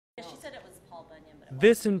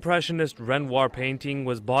This impressionist Renoir painting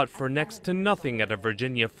was bought for next to nothing at a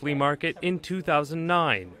Virginia flea market in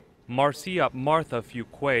 2009. Martha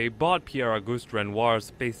Fuquet bought Pierre-Auguste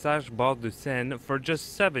Renoir's Paysage Bords de Seine for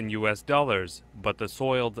just $7 US, but the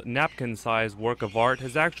soiled napkin-sized work of art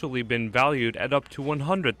has actually been valued at up to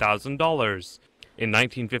 $100,000. In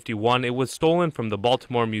 1951, it was stolen from the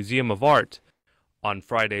Baltimore Museum of Art. On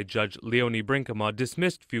Friday, Judge Leonie Brinkema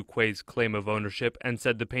dismissed Fuquet's claim of ownership and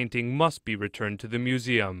said the painting must be returned to the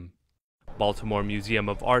museum. Baltimore Museum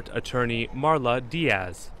of Art attorney Marla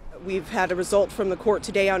Diaz. We've had a result from the court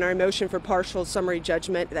today on our motion for partial summary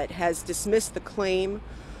judgment that has dismissed the claim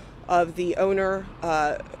of the owner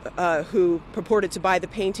who purported to buy the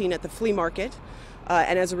painting at the flea market.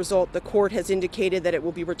 And as a result, the court has indicated that it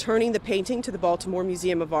will be returning the painting to the Baltimore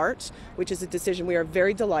Museum of Art, which is a decision we are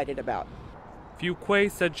very delighted about. Fuquet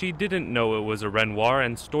said she didn't know it was a Renoir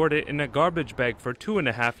and stored it in a garbage bag for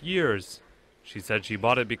 2.5 years. She said she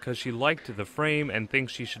bought it because she liked the frame and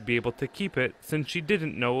thinks she should be able to keep it since she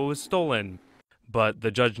didn't know it was stolen. But the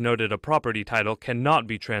judge noted a property title cannot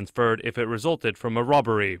be transferred if it resulted from a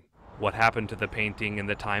robbery. What happened to the painting in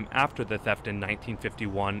the time after the theft in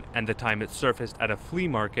 1951 and the time it surfaced at a flea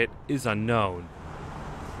market is unknown.